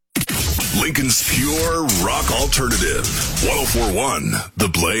Lincoln's Pure Rock Alternative. 1041 The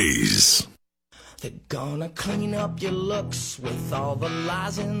Blaze. They're gonna clean up your looks with all the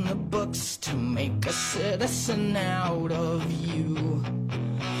lies in the books to make a citizen out of you.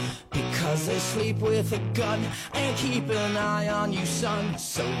 Because they sleep with a gun and keep an eye on you, son,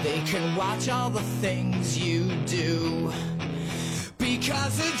 so they can watch all the things you do.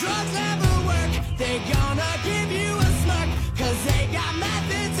 Because the drugs never work, they gonna give you a smirk, cause they got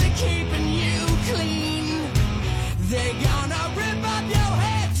methods of keeping you clean. They gonna rip up your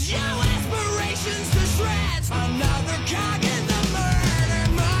heads, your aspirations to shreds, another cog in the murder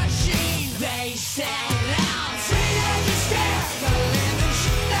machine. They set out to scare the living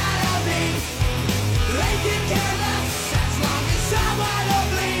shit out of me. They can care less as long as someone will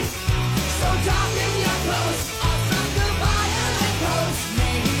bleed. So talk in your clothes, I'll strike the violent pose.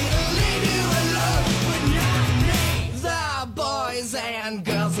 Maybe it'll leave you alone, but not me. The boys and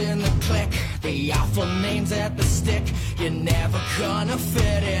girls in the clique, the awful names at the stick. You're never gonna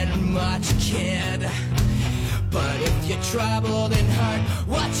fit in much, kid. But if you're troubled and hurt,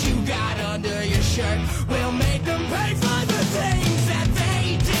 what you got under your shirt will make them pay for the things that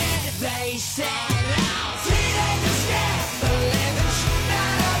they did. They set out to scare the living shit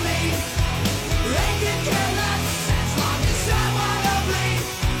out of me. They can care less as long as someone will bleed.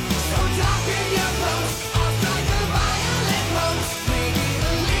 So talk in your clothes, I'll strike the violent pose. Maybe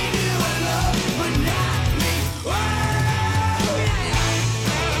it'll leave you alone, but not me. Oh, yeah.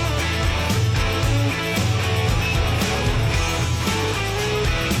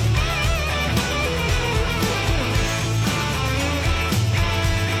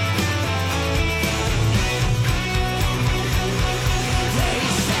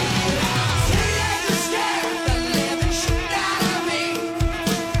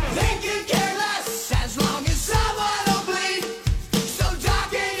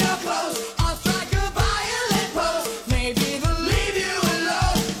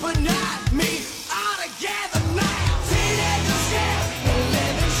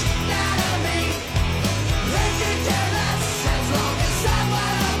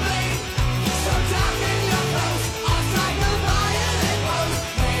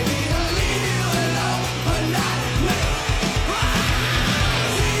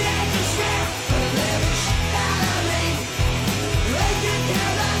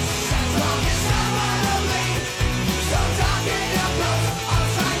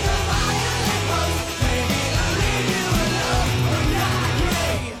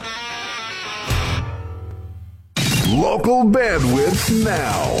 Local bandwidth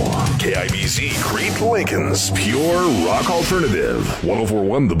now. KIBZ Crete Lincoln's Pure Rock Alternative.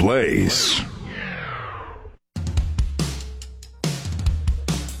 1041 The Blaze.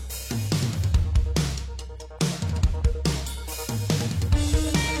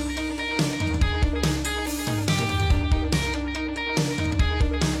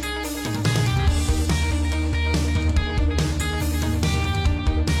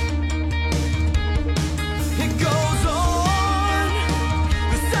 It goes on,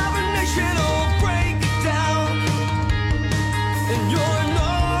 the sovereign nation will break down, and you're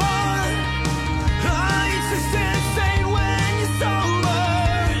not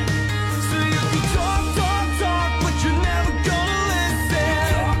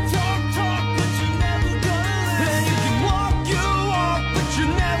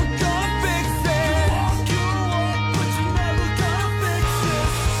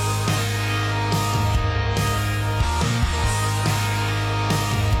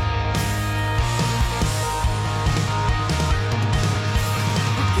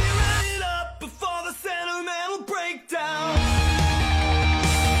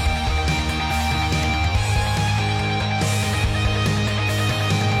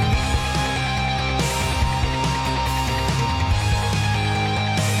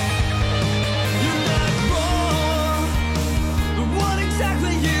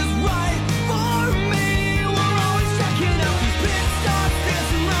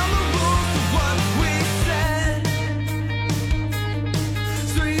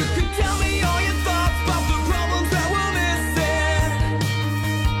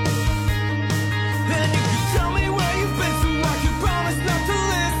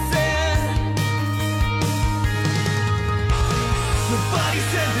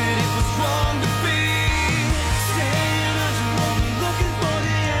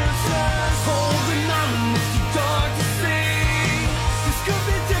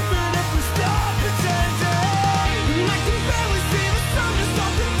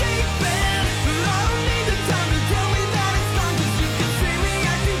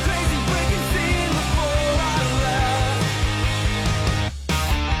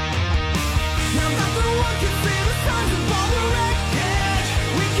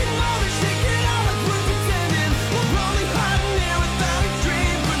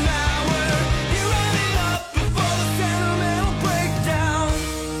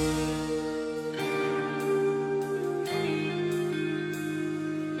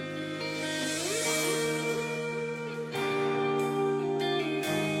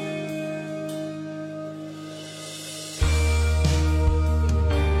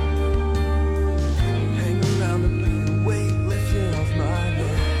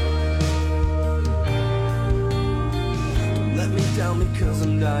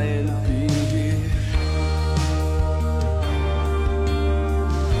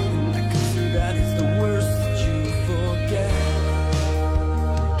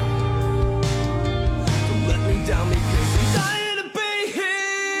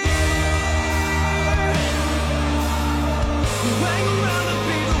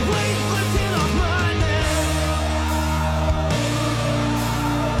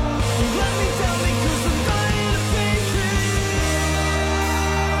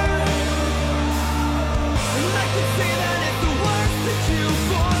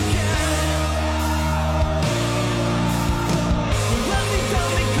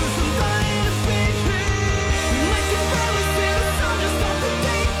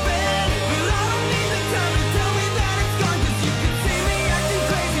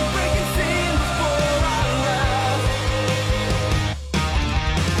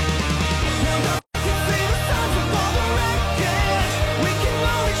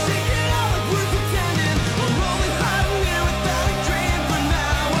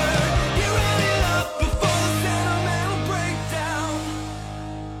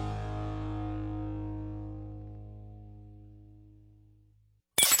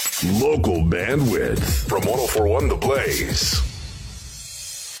local bandwidth from 1041 The Blaze.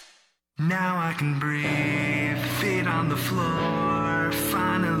 Now I can breathe, feet on the floor.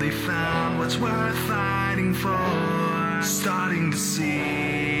 Finally found what's worth fighting for. Starting to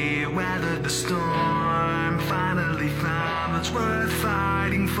see, weathered the storm. Finally found what's worth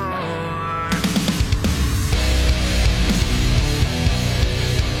fighting for.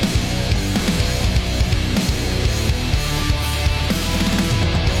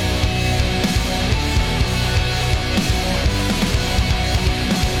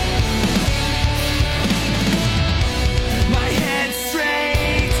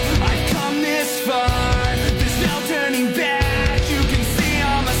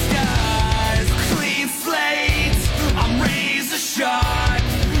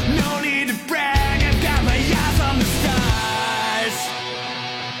 No need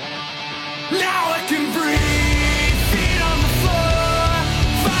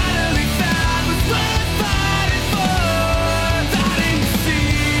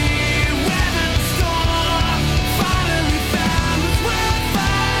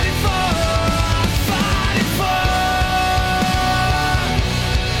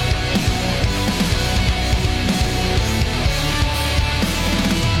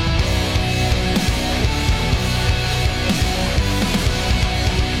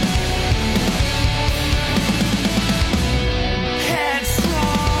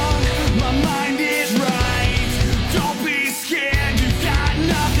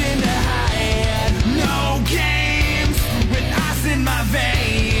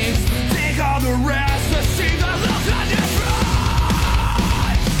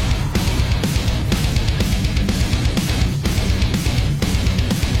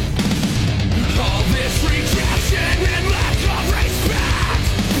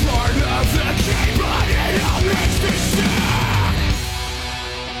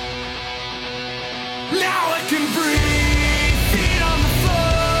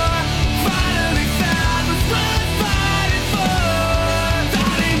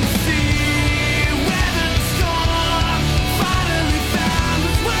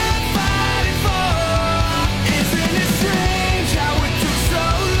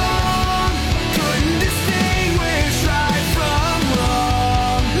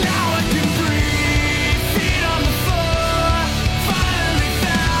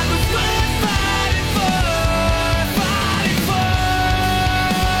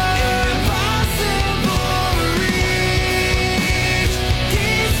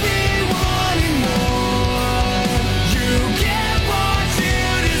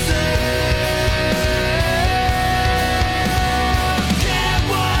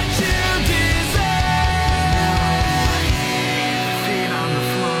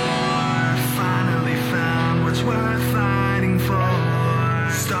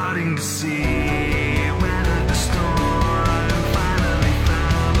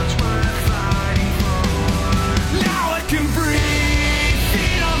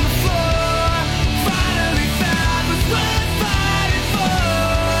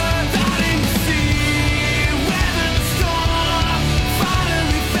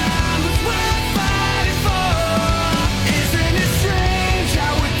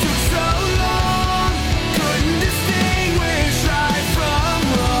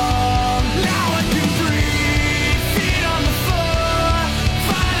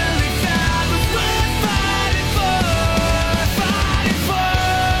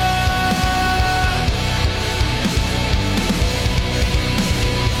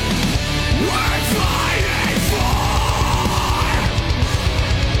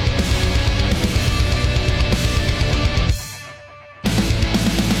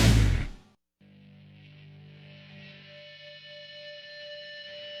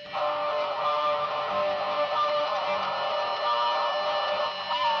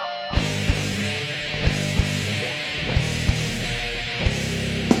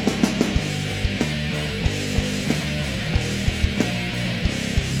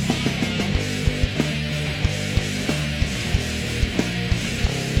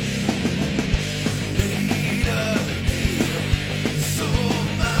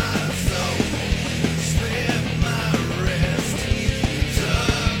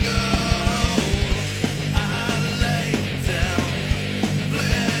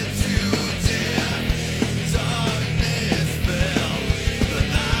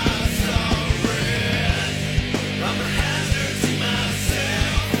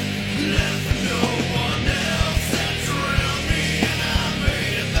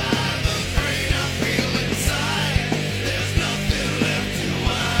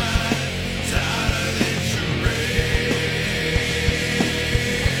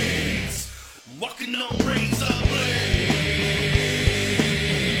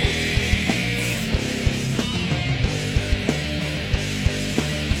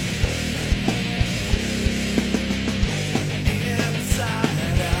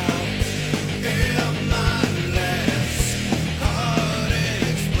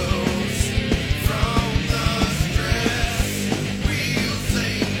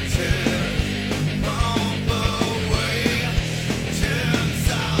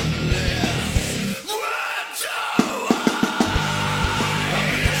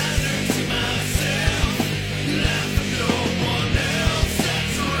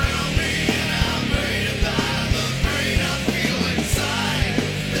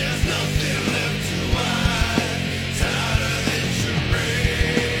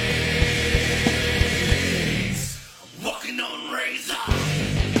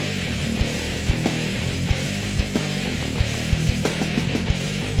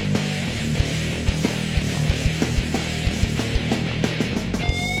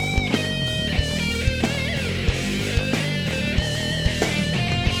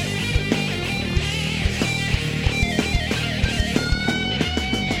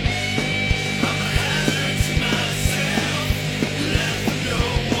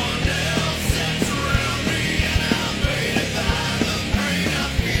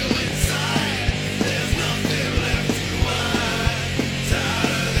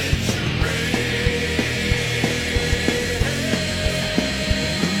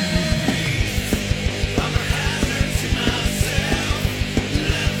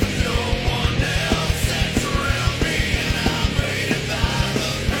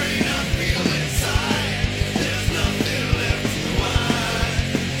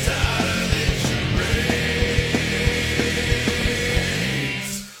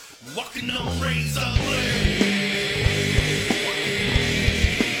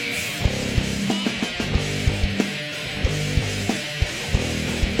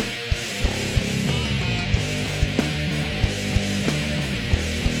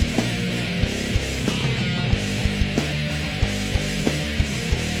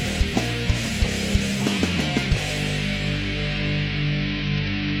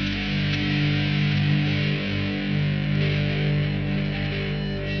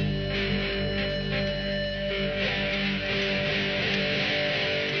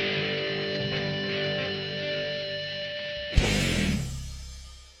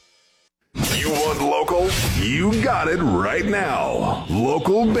You want local? You got it right now.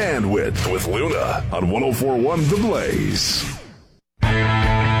 Local Bandwidth with Luna on 104.1 The Blaze.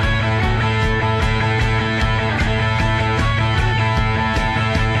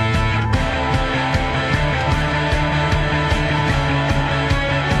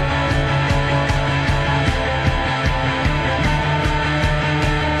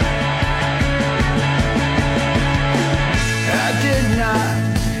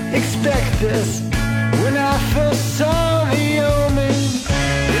 Expect this when I first saw the omen.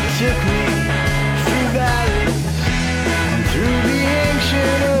 It took me through valleys, through the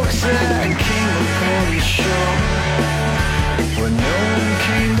ancient oaks, and came upon the shore where no one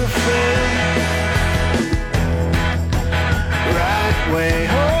came before. Right way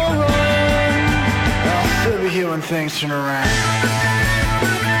or wrong, I'll still be here when things turn around.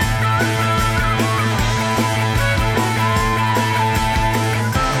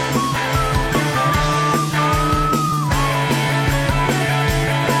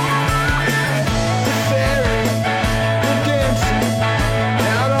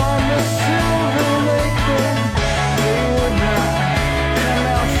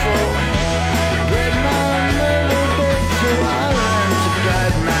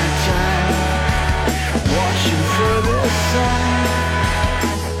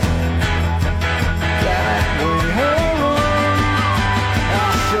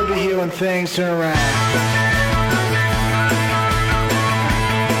 When things turn around.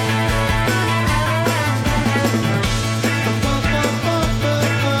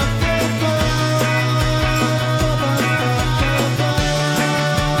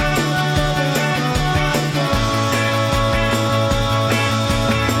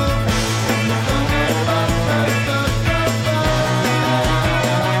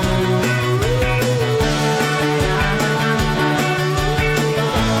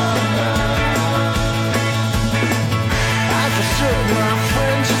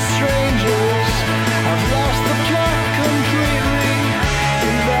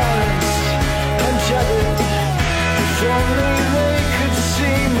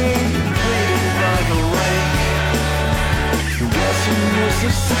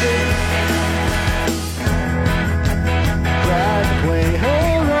 Right way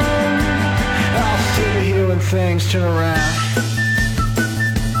or wrong, I'll still be here when things turn around.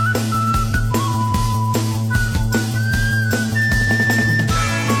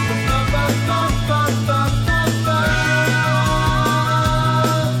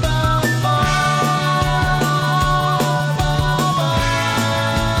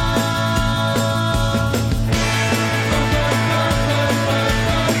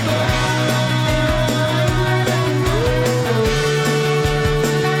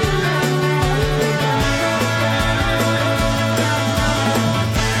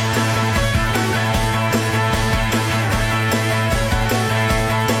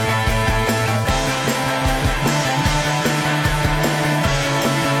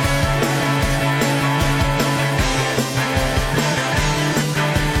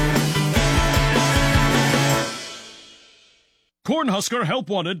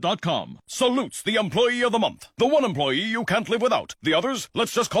 CornhuskerHelpWanted.com salutes the employee of the month. The one employee you can't live without. The others,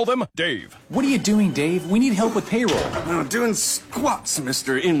 let's just call them Dave. What are you doing, Dave? We need help with payroll. I'm doing squats,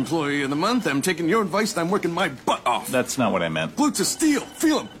 Mr. Employee of the Month. I'm taking your advice and I'm working my butt off. That's not what I meant. Glutes of steel.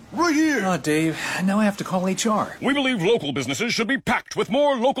 Feel them. Right here. Oh, Dave, now I have to call HR. We believe local businesses should be packed with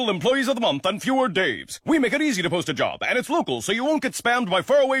more local employees of the month and fewer Daves. We make it easy to post a job, and it's local, so you won't get spammed by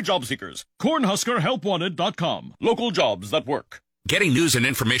faraway job seekers. CornhuskerHelpWanted.com. Local jobs that work. Getting news and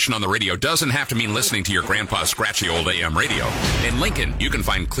information on the radio doesn't have to mean listening to your grandpa's scratchy old AM radio. In Lincoln, you can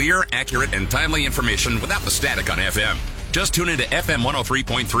find clear, accurate, and timely information without the static on FM. Just tune into FM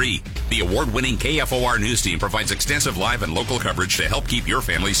 103.3. The award-winning KFOR news team provides extensive live and local coverage to help keep your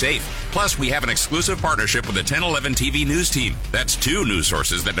family safe. Plus, we have an exclusive partnership with the 1011 TV news team. That's two news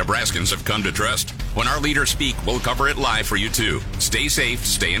sources that Nebraskans have come to trust. When our leaders speak, we'll cover it live for you too. Stay safe,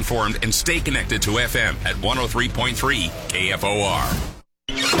 stay informed, and stay connected to FM at 103.3 KFOR.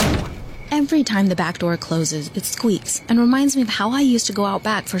 Every time the back door closes, it squeaks and reminds me of how I used to go out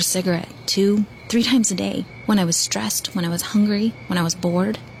back for a cigarette 2-3 times a day, when I was stressed, when I was hungry, when I was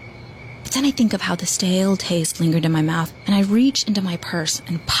bored. But then I think of how the stale taste lingered in my mouth, and I reach into my purse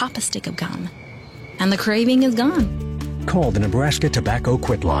and pop a stick of gum. And the craving is gone. Call the Nebraska Tobacco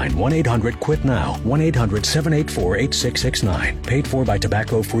Quit Line, 1-800-QUIT-NOW, 1-800-784-8669. Paid for by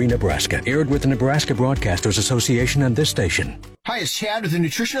Tobacco Free Nebraska. Aired with the Nebraska Broadcasters Association and this station. Hi, it's Chad with the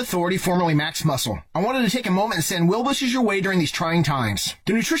Nutrition Authority, formerly Max Muscle. I wanted to take a moment and send well wishes your way during these trying times.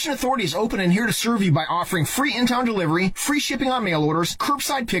 The Nutrition Authority is open and here to serve you by offering free in-town delivery, free shipping on mail orders,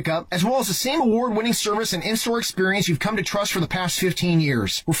 curbside pickup, as well as the same award-winning service and in-store experience you've come to trust for the past 15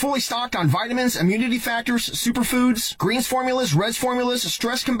 years. We're fully stocked on vitamins, immunity factors, superfoods, greens formulas, reds formulas,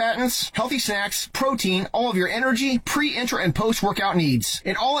 stress combatants, healthy snacks, protein, all of your energy, pre, intra, and post-workout needs.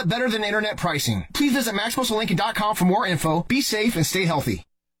 And all at better than internet pricing. Please visit MaxMuscleLincoln.com for more info. Be safe and stay healthy.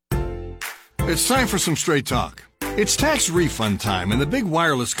 It's time for some straight talk. It's tax refund time, and the big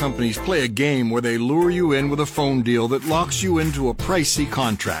wireless companies play a game where they lure you in with a phone deal that locks you into a pricey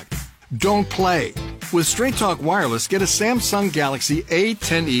contract. Don't play. With Straight Talk Wireless, get a Samsung Galaxy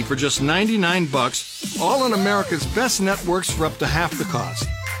A10e for just $99, all on America's best networks for up to half the cost.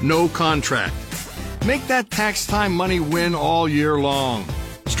 No contract. Make that tax time money win all year long.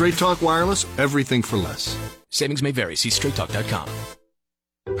 Straight Talk Wireless, everything for less. Savings may vary. See straighttalk.com.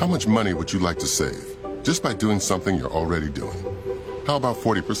 How much money would you like to save just by doing something you're already doing? How about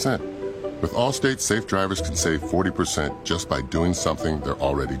 40%? With Allstate, safe drivers can save 40% just by doing something they're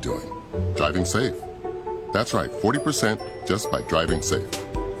already doing. Driving safe. That's right, 40% just by driving safe.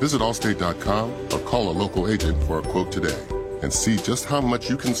 Visit Allstate.com or call a local agent for a quote today and see just how much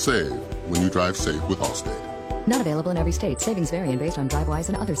you can save when you drive safe with Allstate. Not available in every state. Savings vary and based on DriveWise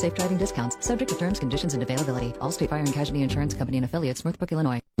and other safe driving discounts. Subject to terms, conditions, and availability. Allstate Fire and Casualty Insurance Company and Affiliates, Northbrook,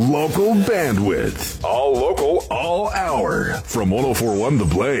 Illinois. Local bandwidth. All local, all hour. From 104.1 The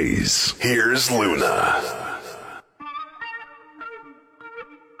Blaze, here's Luna.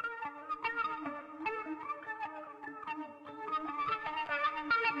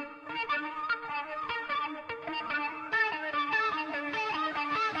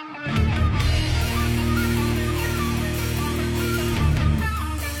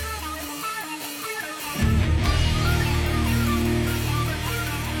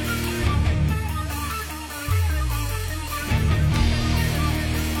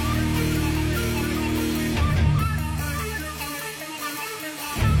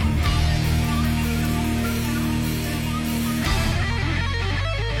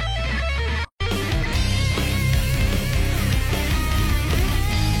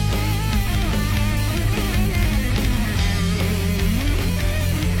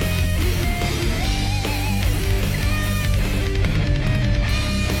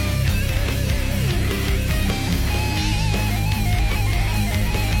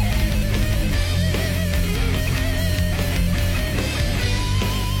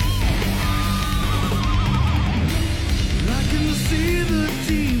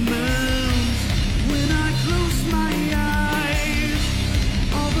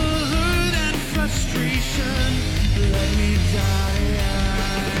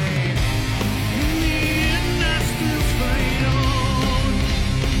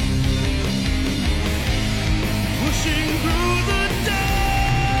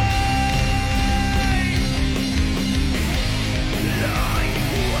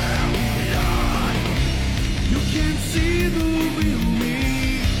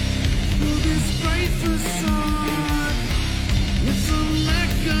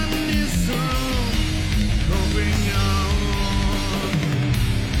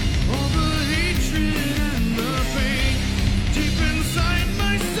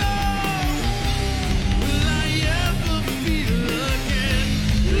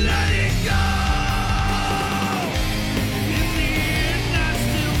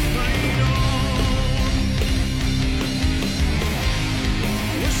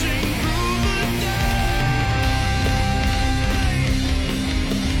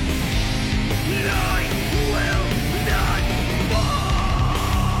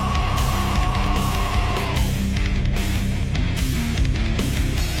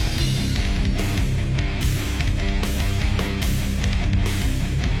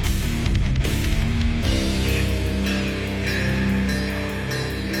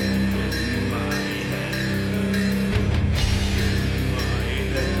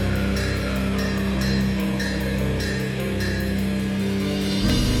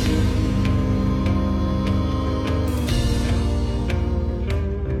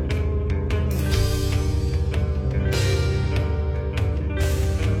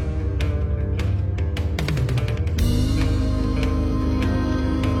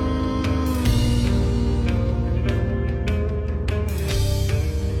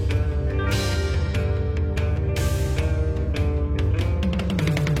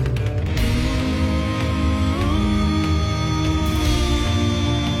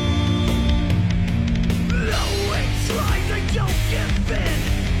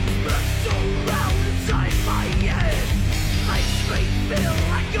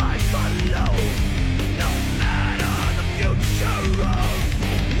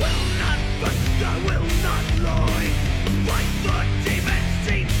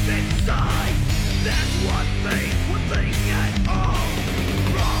 That's what they would think at all.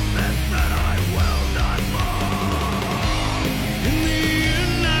 Promise that I will not fall. In the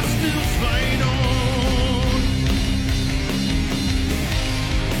end, I still fight on,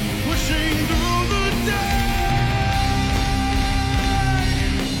 pushing through the day.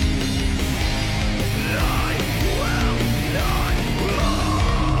 I will not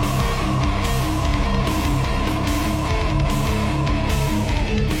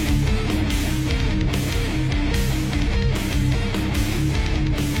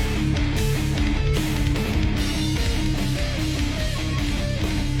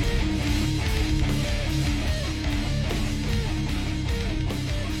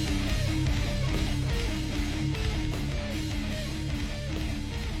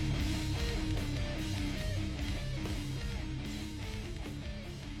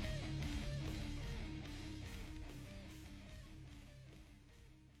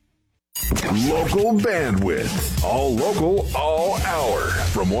Local bandwidth. All local, all hour.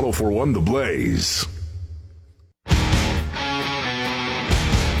 From 1041 The Blaze.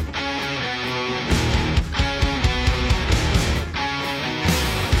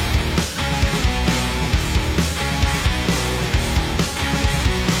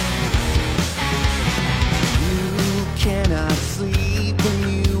 You cannot sleep when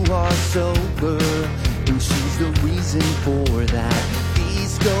you are sober, and she's the reason for that.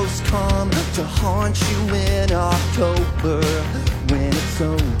 These ghosts come to haunt you in October when it's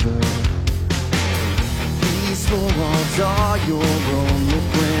over. These four walls are your only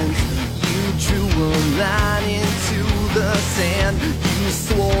friends. You drew a line into the sand. You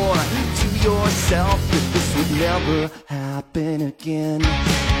swore to yourself that this would never happen again.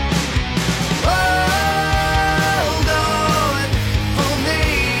 Hold on for me.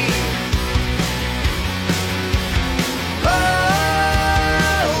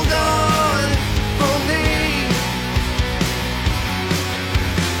 Hold on for me.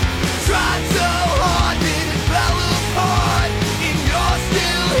 Tried so hard that it fell apart, and you're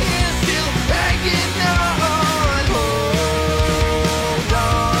still here, still hanging on. Hold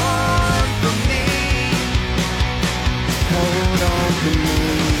on for me. Hold on for me.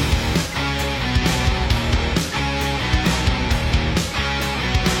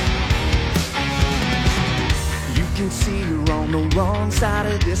 You can see you're on the wrong side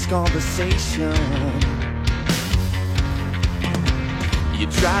of this conversation. You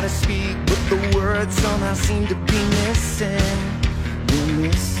try to speak, but the words somehow seem to be missing. You're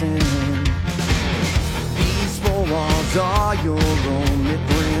missing. These four walls are your only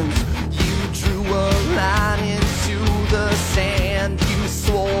friends. You drew a line into the sand. You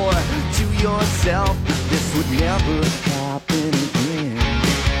swore to yourself that this would never happen again.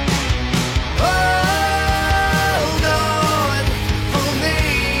 Hold on for me.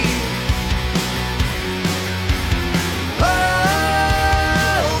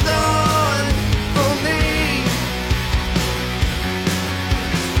 Hold on for me.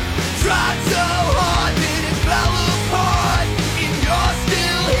 Tried so hard that it fell apart, and you're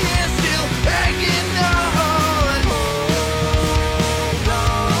still here, still hanging on. Hold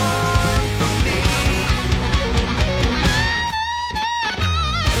on for me.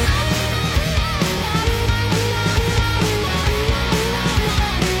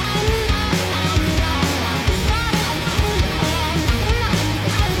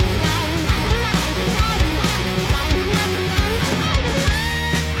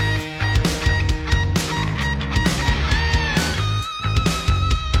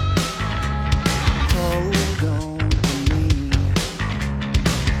 Hold on for me.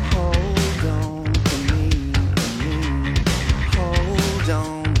 Hold on for me. Hold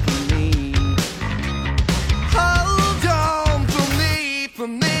on for me. Hold on for me, for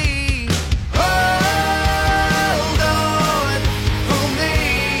me. Hold on for me.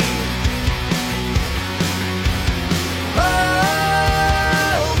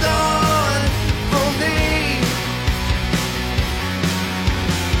 Hold on for me.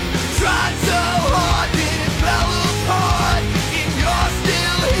 Tried so hard that it fell apart, and you're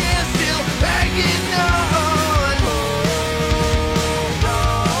still here, still hanging on. Hold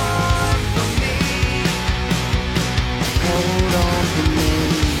on for me. Hold on for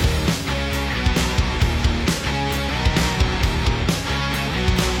me.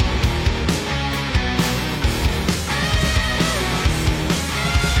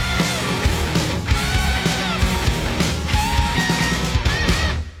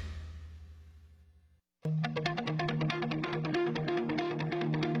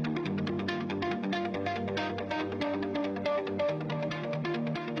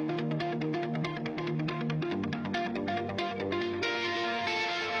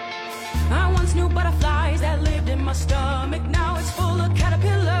 once knew butterflies that lived in my stomach. Now it's full of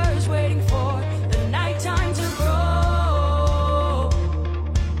caterpillars waiting for the nighttime to grow,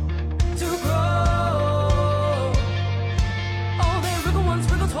 to grow. Oh, they wriggle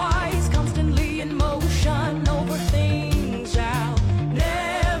once, wriggle twice, constantly in motion over things I'll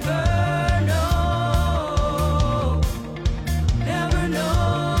never know, never know.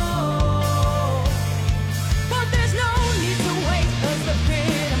 But there's no need to wait, 'cause the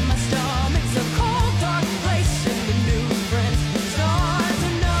pit in my stomach's a cold, dark place, and the new friends start to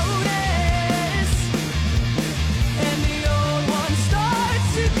notice, and the old one starts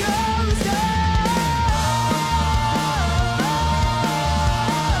to ghost us.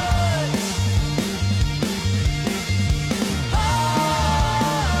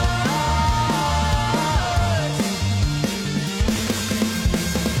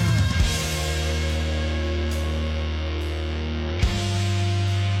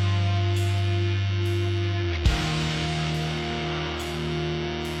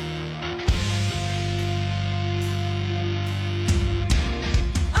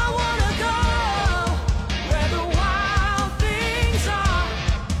 I wanna go where the wild things are.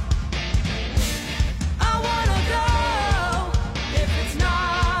 I wanna go if it's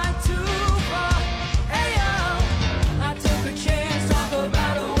not too far. Ayo, I took a chance, talk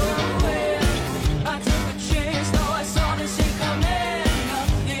about a whirlwind. I took a chance, though I saw this ain't coming.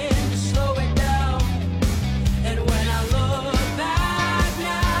 Nothing to slow it down. And when I look back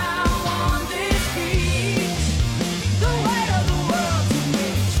now on this beach, the weight of the world to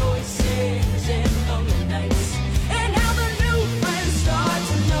make choices in lonely nights, and how the new friends start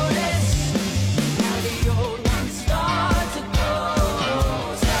to notice, how the old ones start to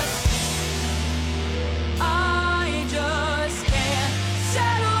ghost us. I just can't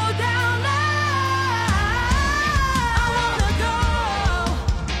settle down now. I wanna go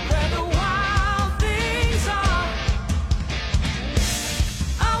where the wild things are.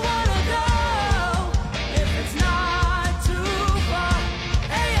 I wanna go if it's not too far.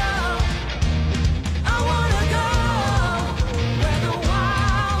 Ayo, I wanna go where the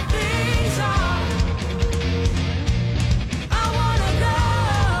wild things are. I wanna go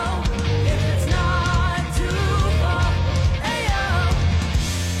if it's not too far. Ayo.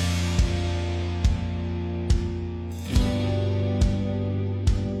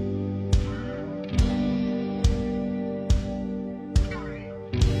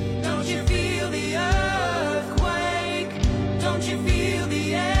 Don't you feel the earthquake? Don't you feel the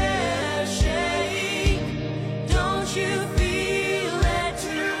air shake? Don't you feel it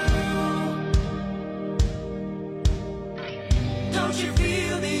too? Don't you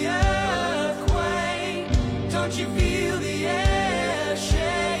feel the earthquake? Don't you feel the air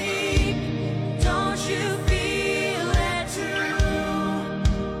shake? Don't you feel it too?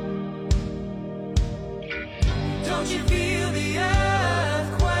 Don't you feel the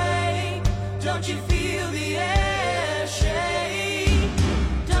earthquake? Don't you feel the air shake?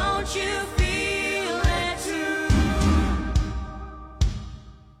 Don't you feel it too?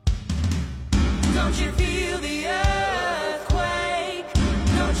 Don't you feel the earthquake?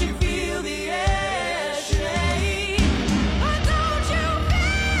 Don't you feel the air shake? But don't you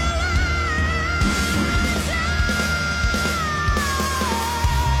feel it too?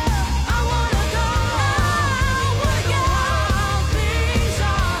 I wanna go where the wild things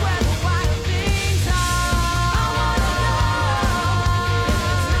are, where the wild things are. I wanna go if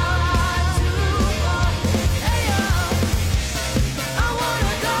it's not too far. Ayo, I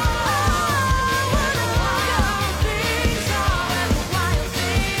wanna go where the wild things are, where the wild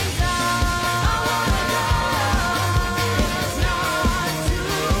things are. I wanna go if it's not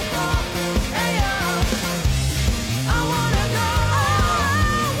too far. Ayo, I wanna go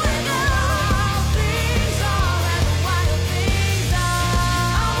where the wild things are, where the wild things are.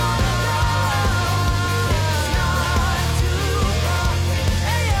 I wanna go if it's not too far.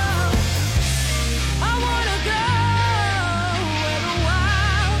 Ayo, I wanna go where the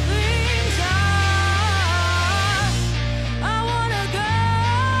wild things are. I wanna go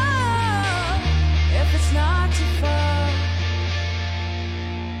if it's not too far.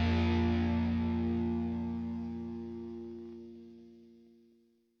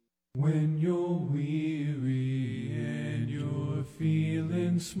 When you're weary and you're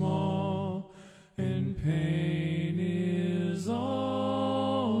feeling small and pain is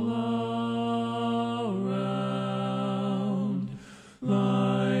all around,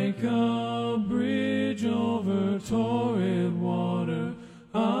 like a bridge over torrent water,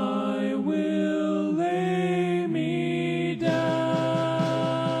 I will lay me down.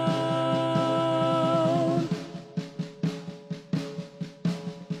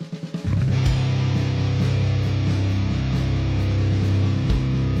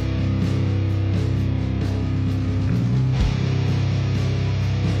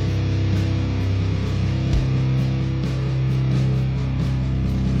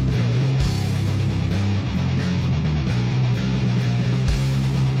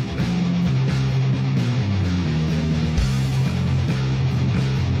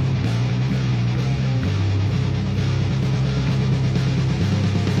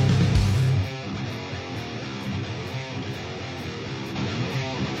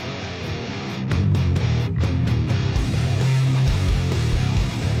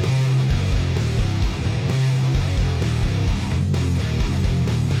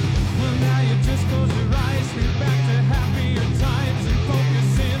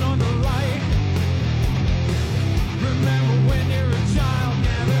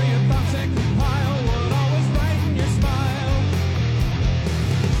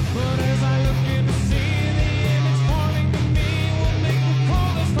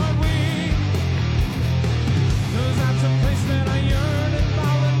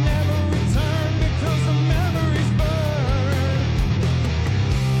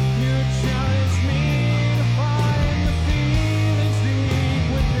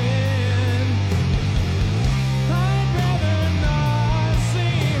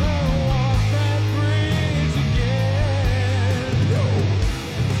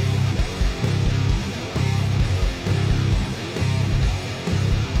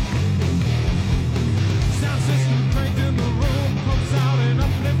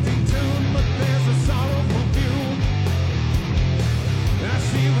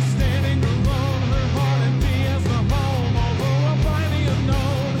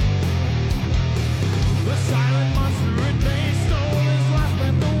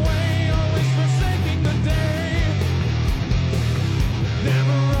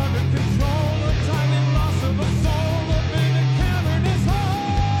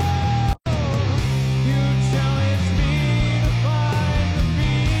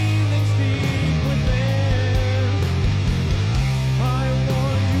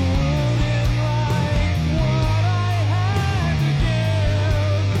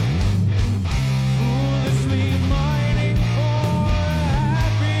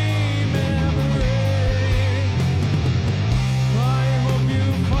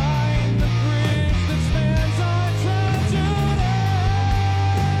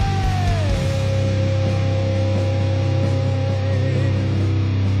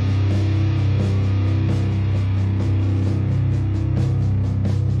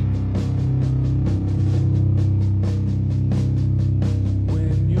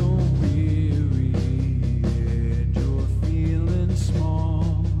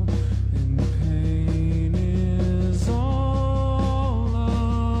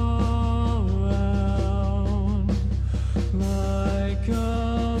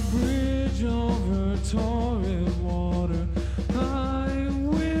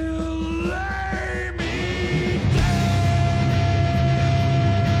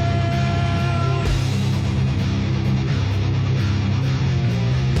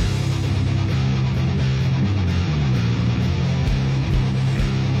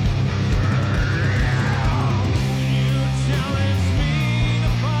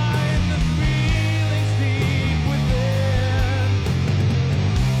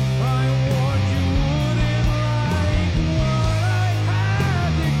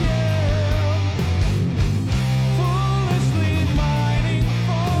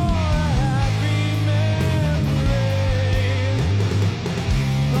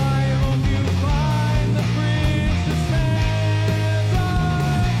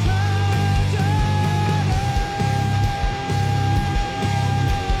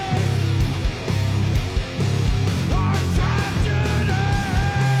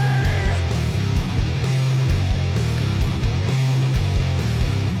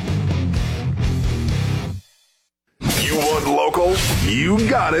 You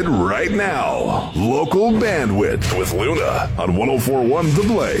got it right now. Local Bandwidth with Luna on 104.1 The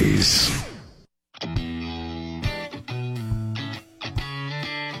Blaze.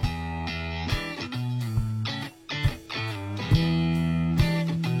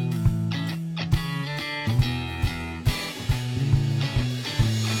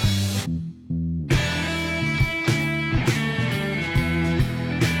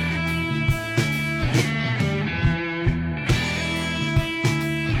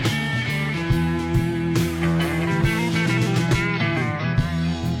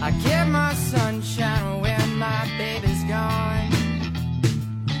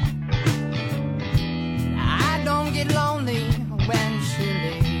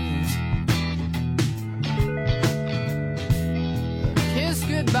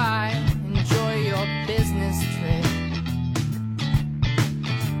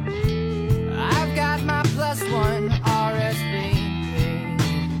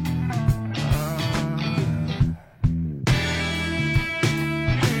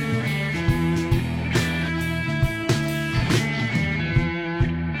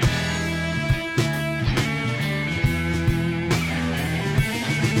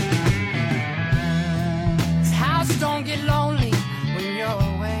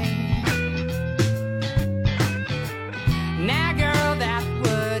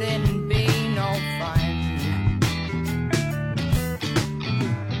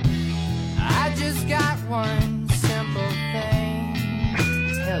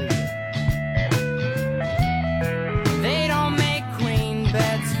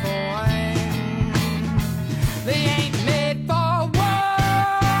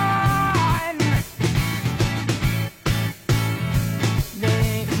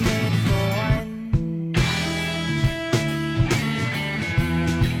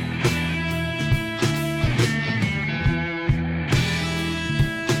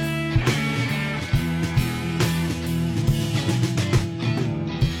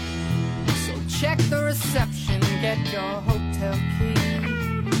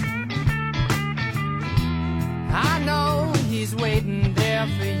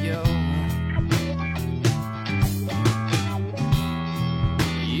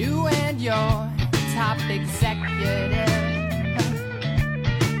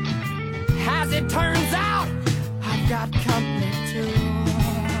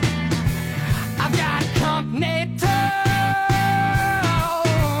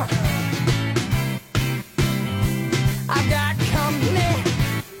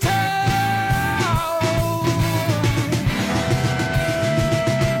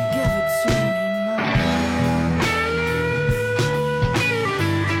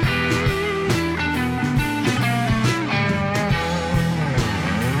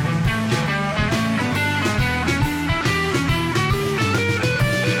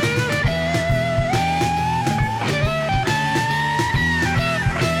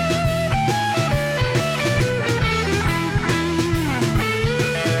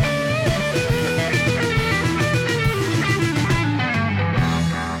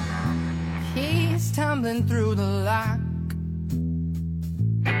 Through the lock,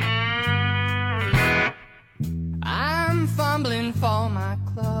 I'm fumbling for my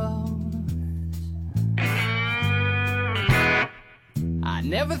clothes. I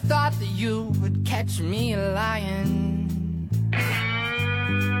never thought that you would catch me lying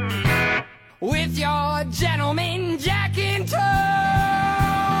with your gentleman Jack in tow.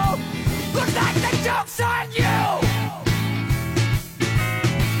 Looks like the joke's on you.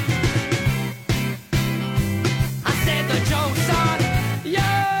 The joke's on you,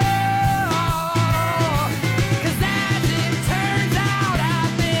 'cause as it turns out,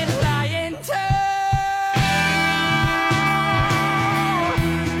 I've been lying too.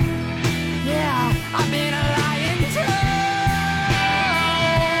 Yeah, I've been lying too.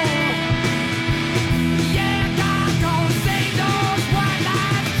 Yeah, God don't say those white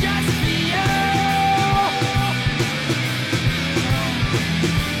lies just for you.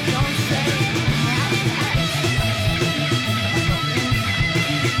 Don't say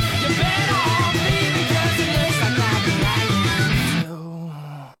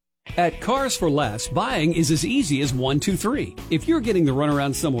At Cars for Less, buying is as easy as 1, 2, 3. If you're getting the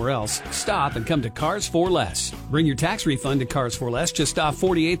runaround somewhere else, stop and come to Cars for Less. Bring your tax refund to Cars for Less just off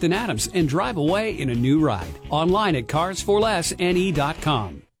 48th and Adams and drive away in a new ride. Online at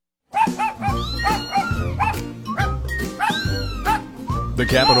carsforlessne.com. The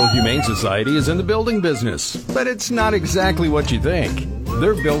Capital Humane Society is in the building business, but it's not exactly what you think.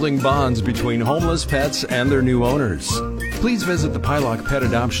 They're building bonds between homeless pets and their new owners. Please visit the Pylock Pet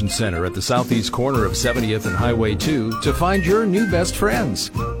Adoption Center at the southeast corner of 70th and Highway 2 to find your new best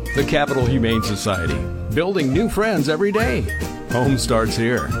friends. The Capital Humane Society, building new friends every day. Home starts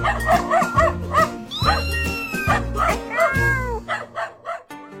here.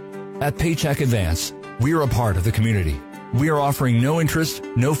 At Paycheck Advance, we are a part of the community. We are offering no interest,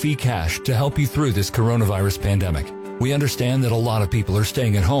 no fee cash to help you through this coronavirus pandemic. We understand that a lot of people are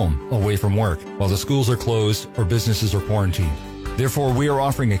staying at home, away from work, while the schools are closed or businesses are quarantined. Therefore, we are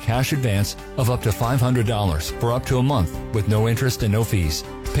offering a cash advance of up to $500 for up to a month with no interest and no fees.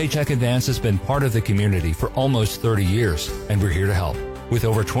 Paycheck Advance has been part of the community for almost 30 years, and we're here to help. With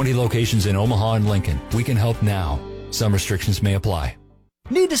over 20 locations in Omaha and Lincoln, we can help now. Some restrictions may apply.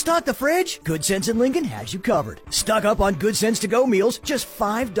 Need to stock the fridge? Good Sense in Lincoln has you covered. Stock up on Good Sense to-go meals, just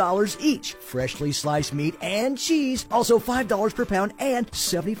 $5 each. Freshly sliced meat and cheese, also $5 per pound and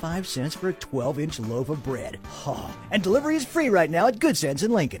 75 cents for a 12-inch loaf of bread. Oh, and delivery is free right now at Good Sense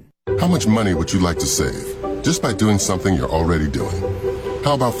in Lincoln. How much money would you like to save just by doing something you're already doing?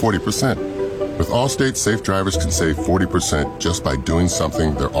 How about 40%? With Allstate, safe drivers can save 40% just by doing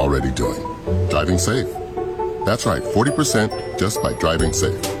something they're already doing. Driving safe. That's right, 40% just by driving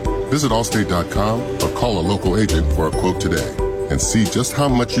safe. Visit Allstate.com or call a local agent for a quote today and see just how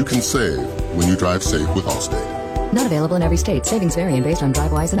much you can save when you drive safe with Allstate. Not available in every state. Savings vary based on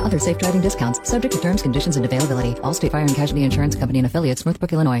DriveWise and other safe driving discounts. Subject to terms, conditions, and availability. Allstate Fire and Casualty Insurance Company and affiliates,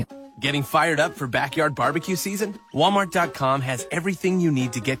 Northbrook, Illinois. Getting fired up for backyard barbecue season? Walmart.com has everything you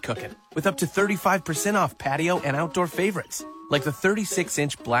need to get cooking, with up to 35% off patio and outdoor favorites, like the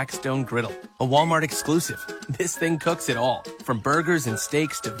 36-inch Blackstone Griddle, a Walmart exclusive. This thing cooks it all, from burgers and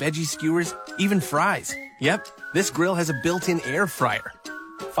steaks to veggie skewers, even fries. Yep, this grill has a built-in air fryer.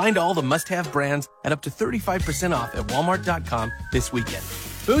 Find all the must-have brands at up to 35% off at Walmart.com this weekend.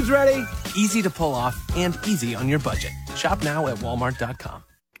 Food's ready, easy to pull off, and easy on your budget. Shop now at Walmart.com.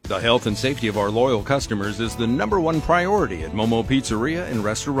 The health and safety of our loyal customers is the #1 priority at Momo Pizzeria and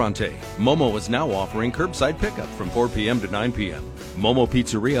Restaurante. Momo is now offering curbside pickup from 4 p.m. to 9 p.m. Momo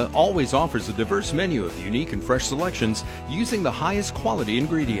Pizzeria always offers a diverse menu of unique and fresh selections using the highest quality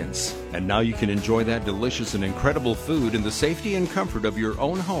ingredients. And now you can enjoy that delicious and incredible food in the safety and comfort of your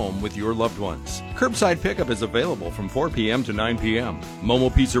own home with your loved ones. Curbside pickup is available from 4 p.m. to 9 p.m.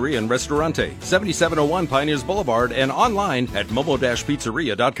 Momo Pizzeria and Restaurante, 7701 Pioneers Boulevard, and online at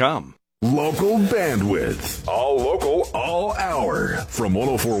momo-pizzeria.com. Local bandwidth. All local, all hour. From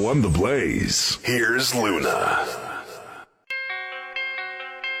 104.1 The Blaze, here's Luna.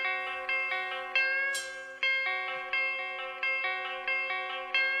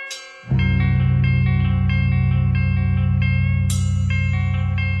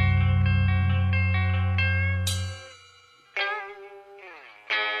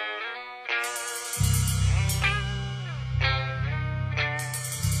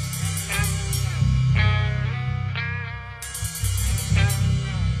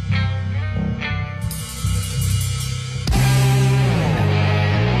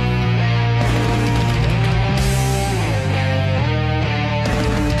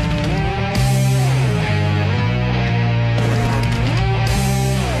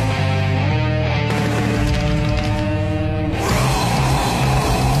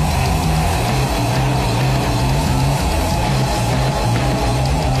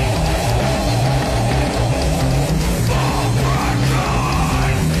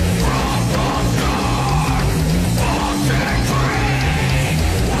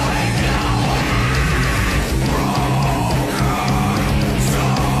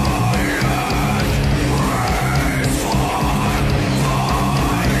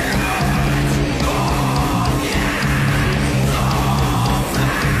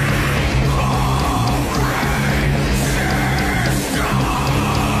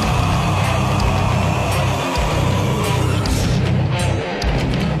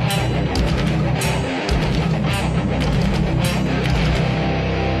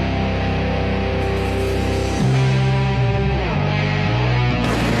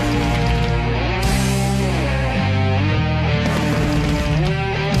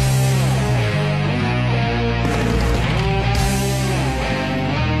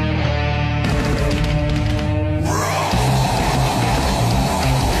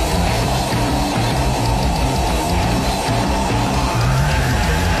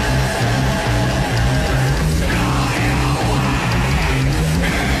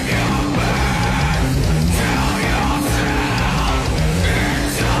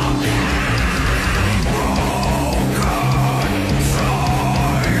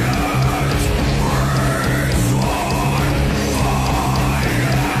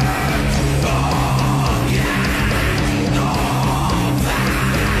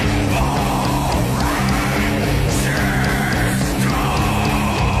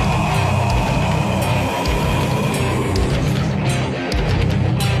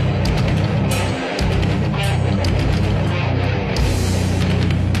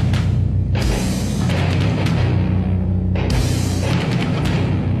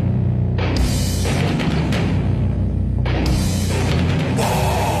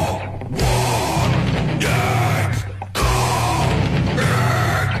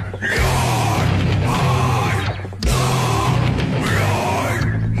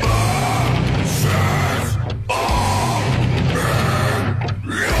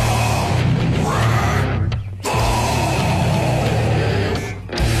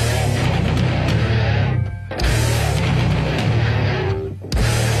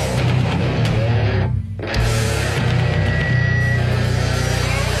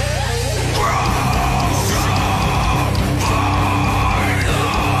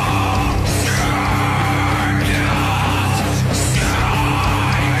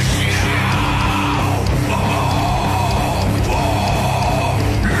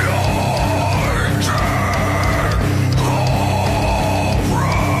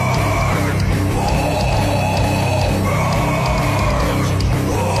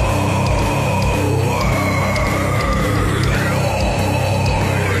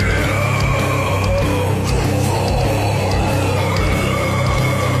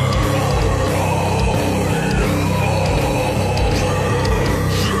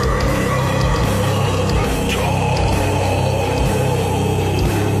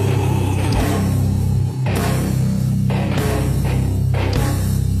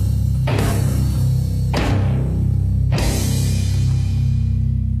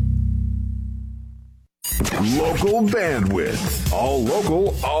 Local bandwidth. All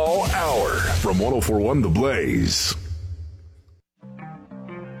local, all hour. From 104.1 The Blaze.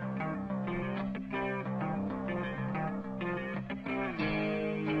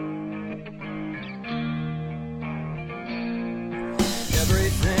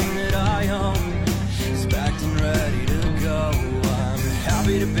 Everything that I own is packed and ready to go. I'm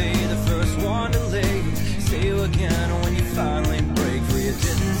happy to be the first one to leave. See you again when you finally break free. It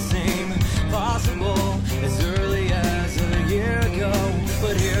didn't seem possible as early as a year ago,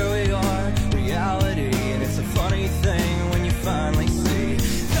 but here we are, reality, and it's a funny thing when you finally see.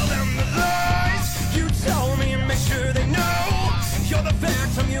 Tell them the lies you told me and make sure they know you're the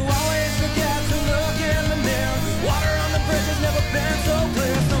victim. You always forget to look in the mirror. Water on the bridge has never been so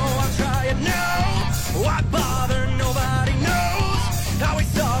clear, so I'll try it now. Why bother? Nobody knows how we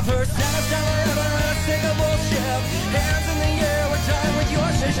suffer. Send us down the river in a sinkable ship. Hands in the air, we're done with your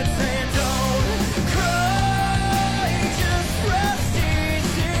shit. Saying don't cry, just rest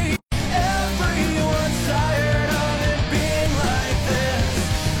easy. Everyone's tired of it being like this.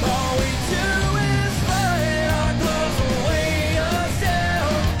 All we do is fight our clothes and weigh us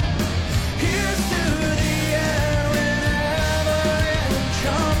down. Here's to the end whenever it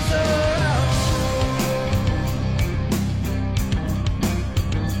comes around.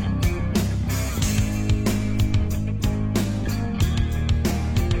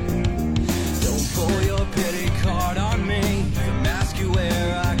 Don't pull your pity card on me. The mask you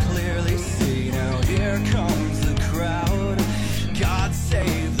wear I clearly see. Now here comes the crowd. God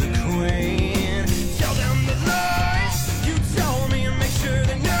save the queen. Tell them the lies you told me and make sure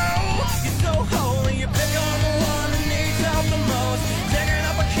they know you're so holy. You pick on the one that needs help the most. Taking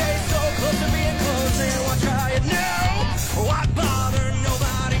up a case so close to being close. And we'll try it now. Why bother?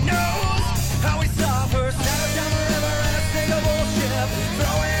 Nobody knows how we suffer. Set us down the river in a sinkable ship.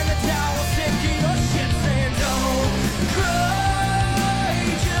 Throw in the towel, sinking your ship. Saying don't cry,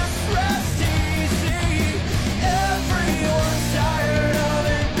 just rest easy. Everyone's tired of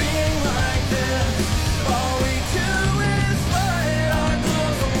it being like this. All we do is fight our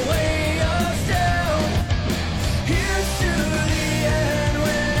clothes and weigh us down. Here's to the end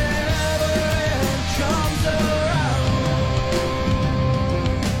whenever it comes around.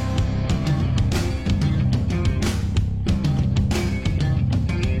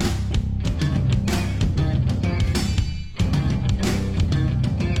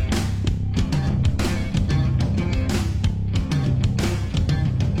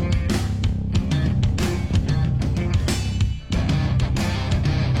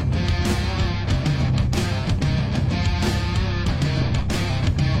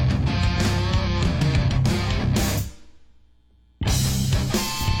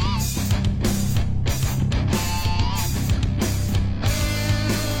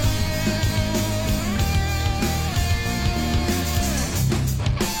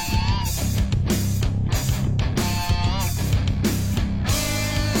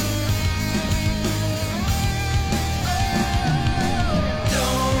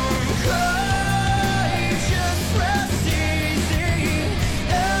 Don't cry, just rest easy.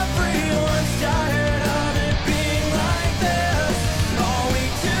 Everyone's tired of it being like this. All we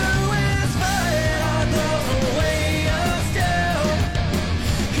do is fight our clothes and weigh us down.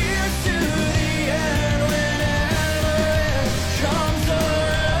 Here's to the end whenever it comes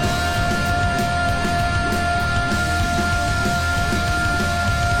around.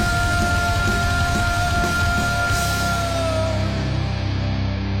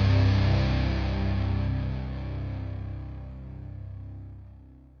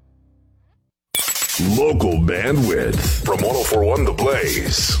 Local bandwidth. From 104.1 The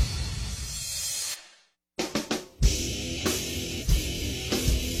Blaze.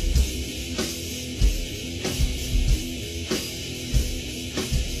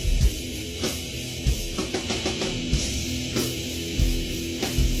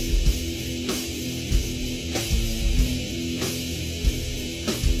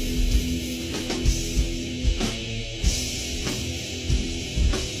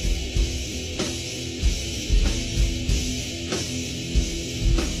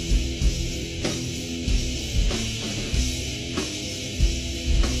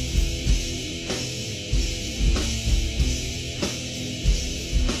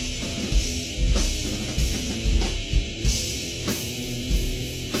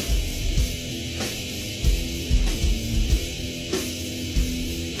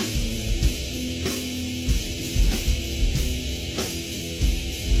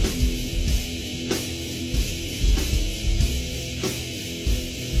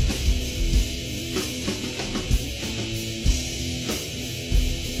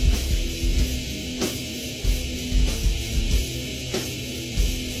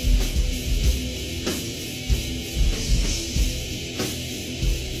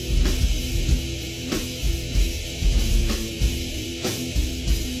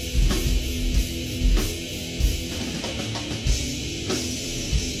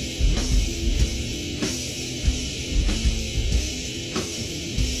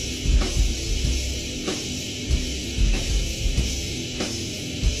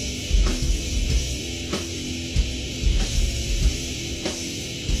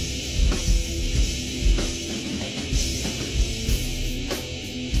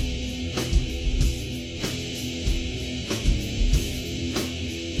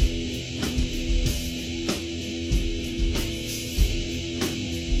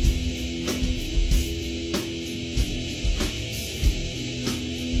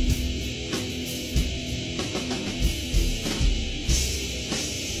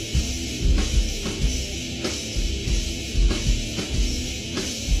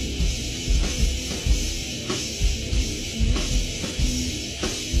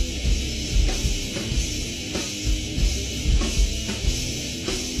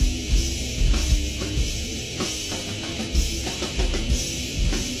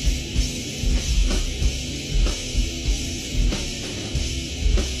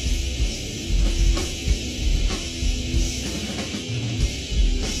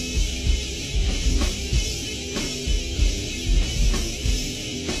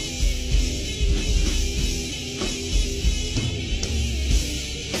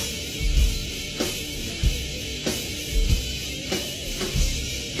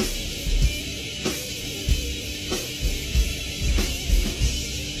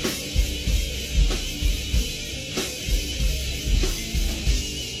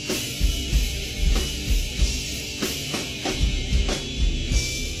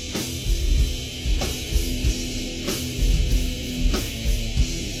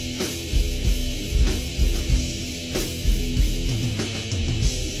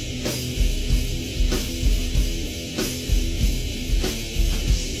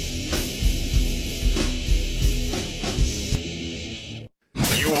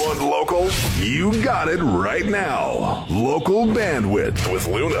 You got it right now. Local Bandwidth with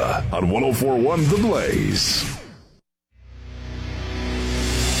Luna on 104.1 The Blaze.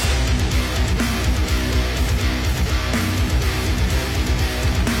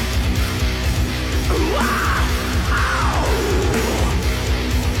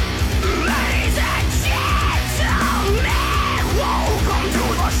 Ladies and gentlemen, welcome to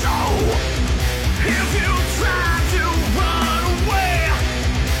the show. If you try to run away,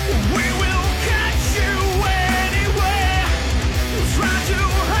 we will catch you anywhere. Try to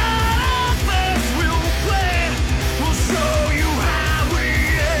hide us, we'll play. We'll show you how we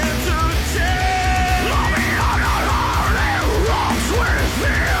entertain. Loving on our heart and rocks with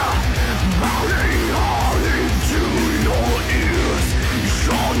fear. Howling hard into your ears.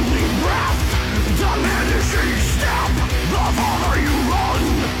 Suddenly breath, diminishing step. The farther you run,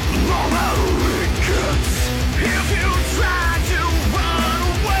 the better it gets. If you try to run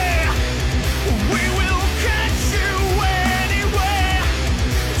away, we will catch you anywhere.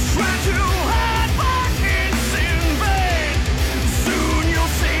 Try to hide, but it's in vain. Soon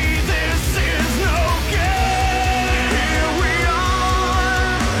you'll see this is no game. Here we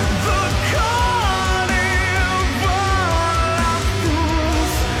are, the carnival of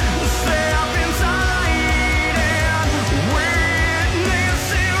fools. Step inside and witness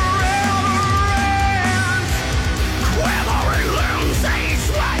irreverence. Quivering limbs, they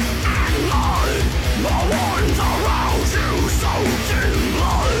sweat and mud. The ones around you soaked in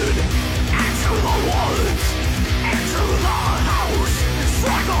blood. Into the woods, into the house.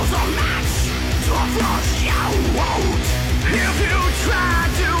 Strikes a match to flush you out. If you try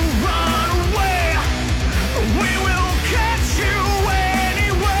to run away, we will catch you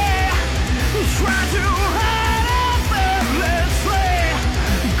anywhere. Try to hide up and let's play.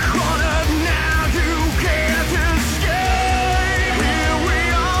 Cornered now, you can't escape. Here we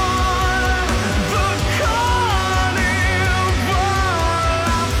are, the carnival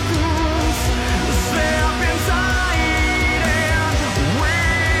of fools. Step inside and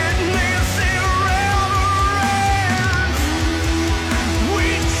witness irreverence. We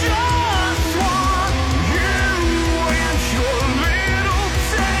just want you and your little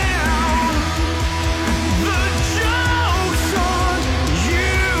town. The joke's on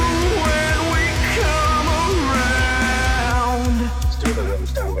you when we come around. Still don't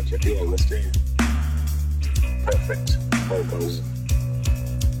understand what you're doing, Mr. Perfect vocals.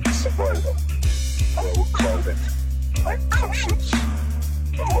 Soprano. I will clothe it like conscience,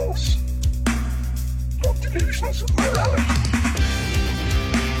 remorse, or delusions of morality.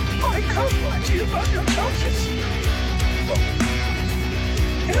 I can't lie to you about your chances. But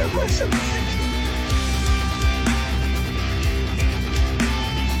you have my sympathy.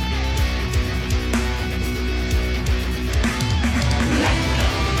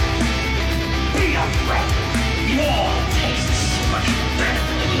 Be afraid. Your taste is so much better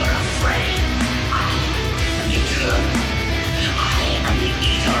than you're afraid. I am eternal. I am the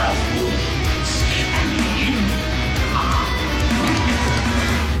eater of wounds, and you are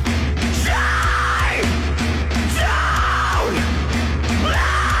die down,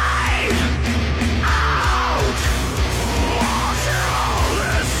 lay out, watch all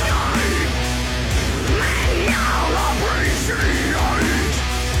this night, lay out appreciate.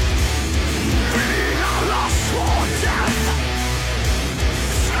 Being a lost for death.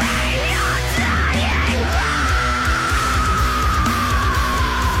 Scream your dying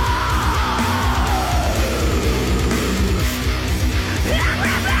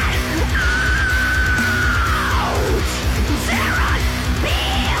everything out. Tear it,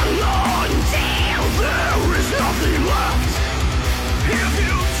 peel until there is nothing left. If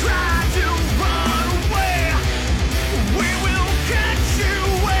you try to run away, we will catch you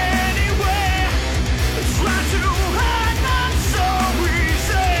anywhere. Try to hide, not so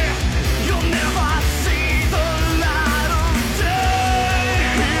easy. You'll never see the light of day.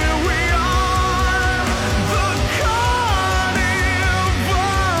 Here we are, the carnival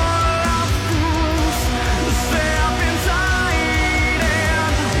of fools. Step inside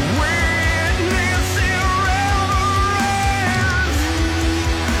and witness irreverence.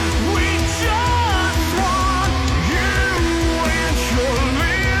 We just want you and your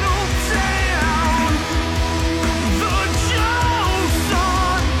little town. The joke's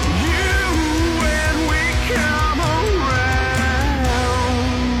on you when we come around.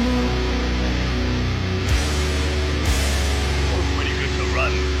 Pretty good to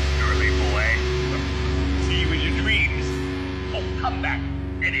run, early boy. See you in your dreams. Oh, come back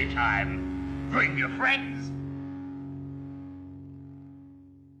anytime. Bring your friends.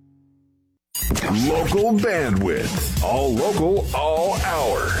 Local bandwidth. All local, all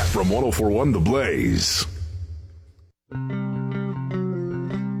hour. From 104.1 The Blaze.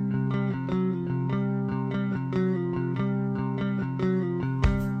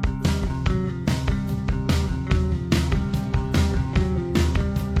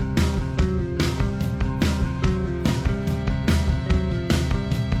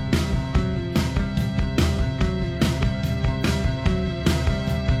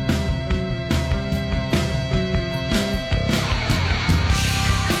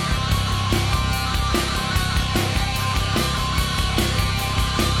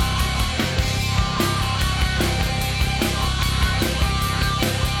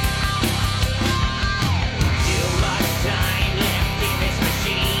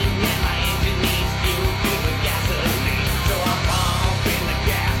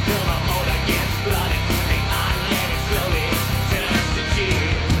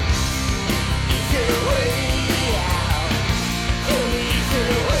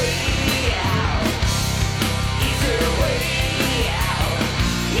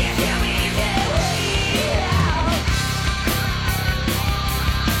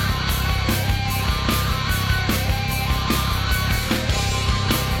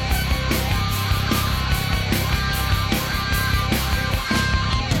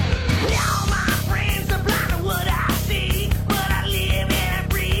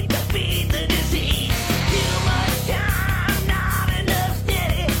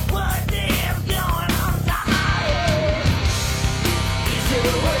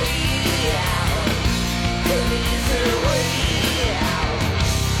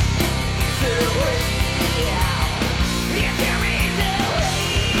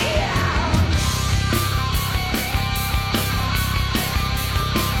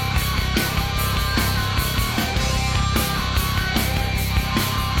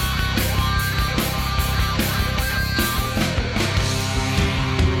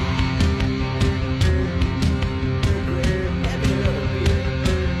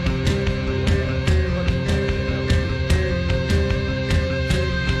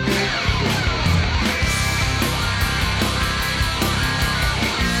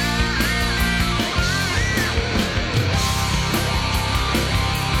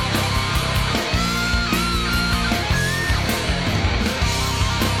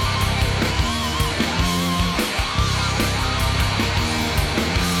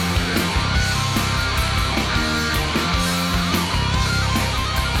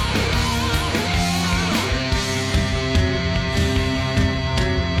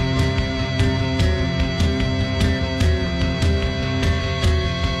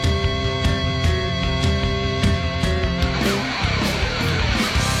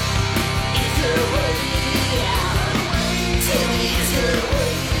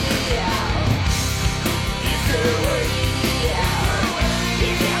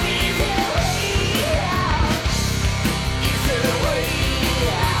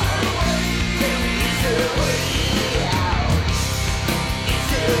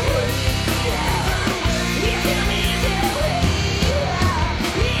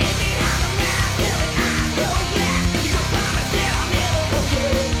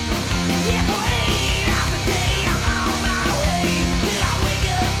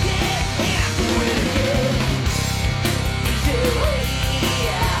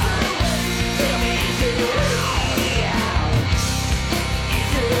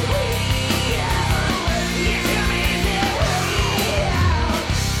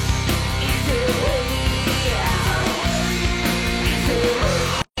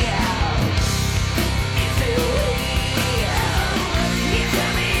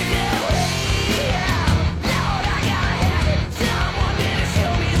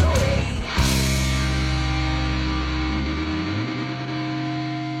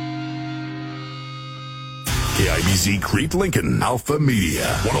 KIBZ Crete Lincoln, Alpha Media,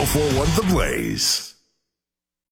 104.1 The Blaze.